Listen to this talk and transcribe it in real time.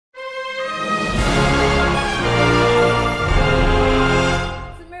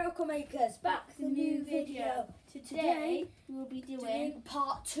today we'll be doing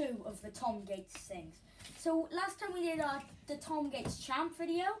part 2 of the Tom Gates things. So last time we did the Tom Gates champ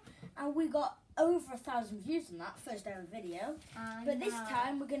video, and we got over 1,000 views on that first ever video. But this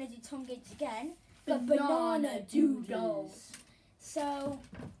time we're going to do Tom Gates again, but banana doodles. So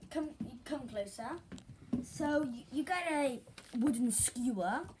come closer. So you get a wooden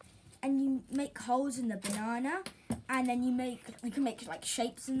skewer, and you make holes in the banana, and then you can make like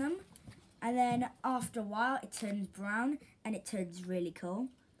shapes in them, and then after a while it turns brown and it turns really cool.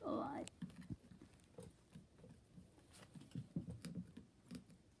 Alright.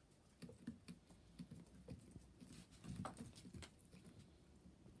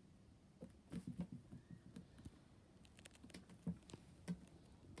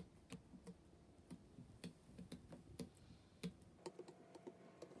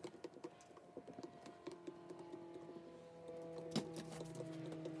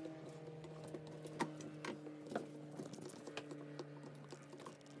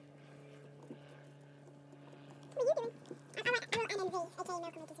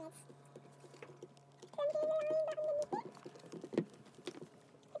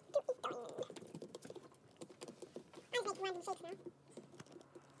 Random shapes now.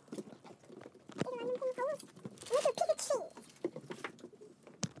 These are random pink holes. I want a piece of cheese.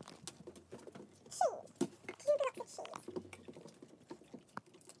 Cheese. 2 blocks of cheese.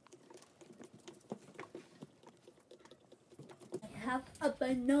 I have a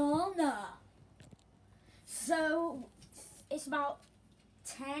banana. So it's about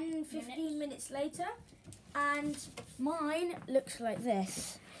 10-15 minutes later, and mine looks like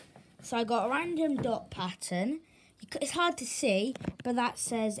this. So I got a random dot pattern. It's hard to see, but that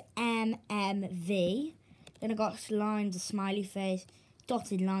says MMV. Then I got lines, a smiley face,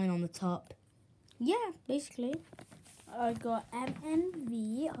 dotted line on the top. Yeah, basically. I got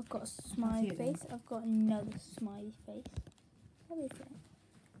MMV, I've got a smiley face, I've got another smiley face. What is it?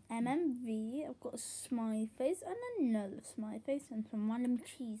 MMV, I've got a smiley face and another smiley face and some random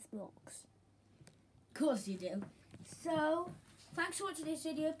cheese blocks. Of course you do. So, thanks for watching this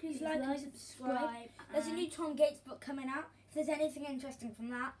video. Please like and subscribe. There's a new Tom Gates book coming out. If there's anything interesting from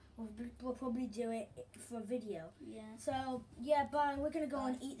that, we'll probably do it for a video. Yeah. So, yeah, bye. We're going to go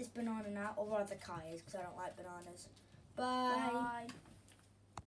and eat this banana now, or rather Kai is, because I don't like bananas. Bye. Bye.